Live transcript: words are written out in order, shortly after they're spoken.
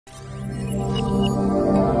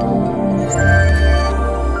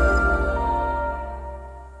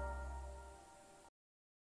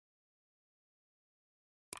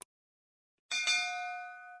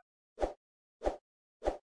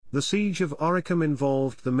The siege of Oricum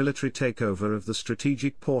involved the military takeover of the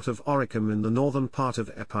strategic port of Oricum in the northern part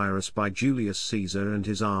of Epirus by Julius Caesar and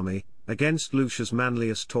his army, against Lucius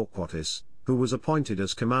Manlius Torquatus, who was appointed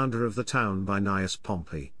as commander of the town by Gnaeus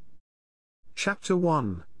Pompey. Chapter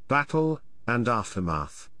 1, Battle, and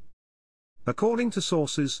Aftermath. According to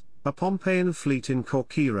sources, a Pompeian fleet in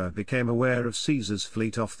Corcyra became aware of Caesar's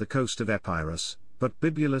fleet off the coast of Epirus, but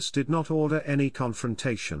Bibulus did not order any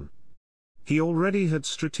confrontation. He already had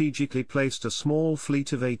strategically placed a small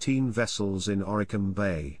fleet of 18 vessels in Oricum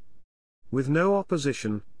Bay. With no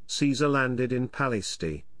opposition, Caesar landed in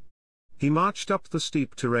Palesti. He marched up the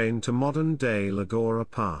steep terrain to modern-day Lagora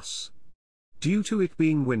Pass. Due to it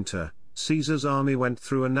being winter, Caesar's army went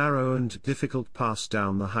through a narrow and difficult pass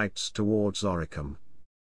down the heights towards Oricum.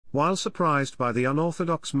 While surprised by the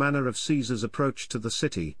unorthodox manner of Caesar's approach to the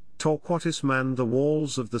city, Torquatus manned the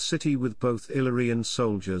walls of the city with both Illyrian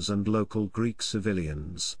soldiers and local Greek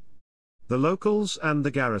civilians. The locals and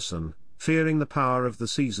the garrison, fearing the power of the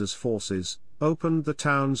Caesar's forces, opened the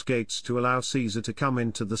town's gates to allow Caesar to come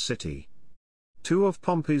into the city. 2 of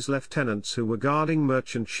Pompey's lieutenants who were guarding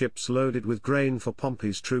merchant ships loaded with grain for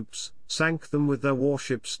Pompey's troops, sank them with their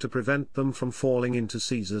warships to prevent them from falling into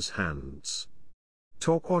Caesar's hands.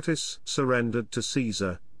 Torquatus surrendered to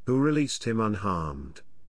Caesar, who released him unharmed.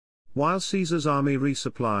 While Caesar's army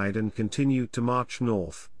resupplied and continued to march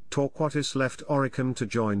north, Torquatus left Oricum to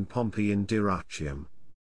join Pompey in Dyrrhachium.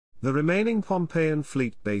 The remaining Pompeian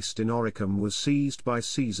fleet based in Oricum was seized by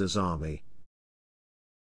Caesar's army.